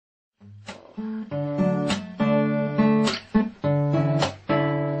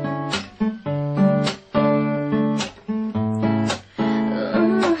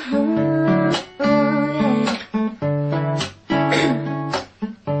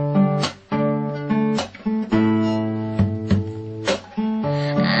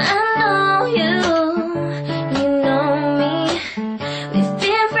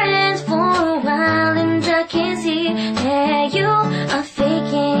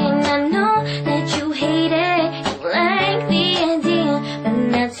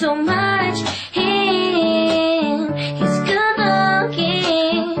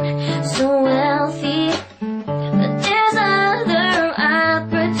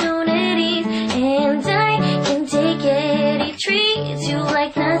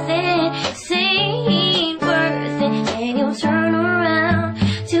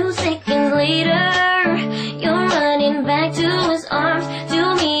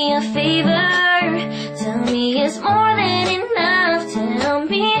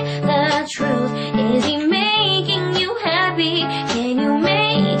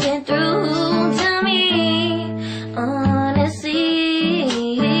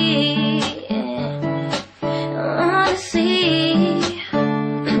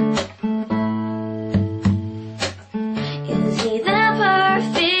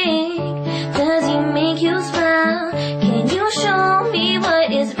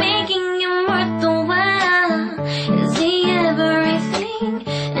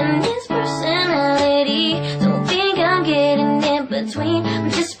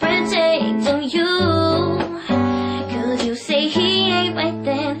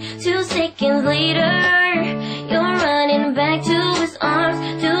later, you're running back to his arms.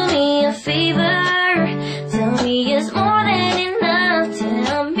 Do me a favor, tell me it's more than enough.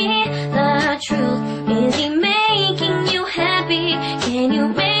 Tell me the truth. Is he making you happy? Can you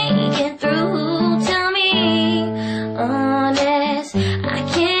make it through? Tell me, honest. I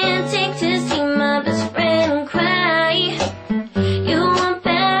can't take to see my best friend cry. You want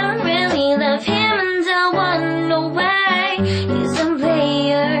better, really love him, and I wonder why. He's a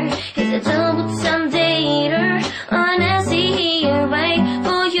player, he's a double-time dater. Honestly, here, right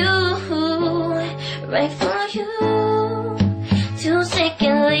for you, right for you. 2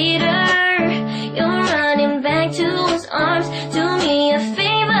 seconds later,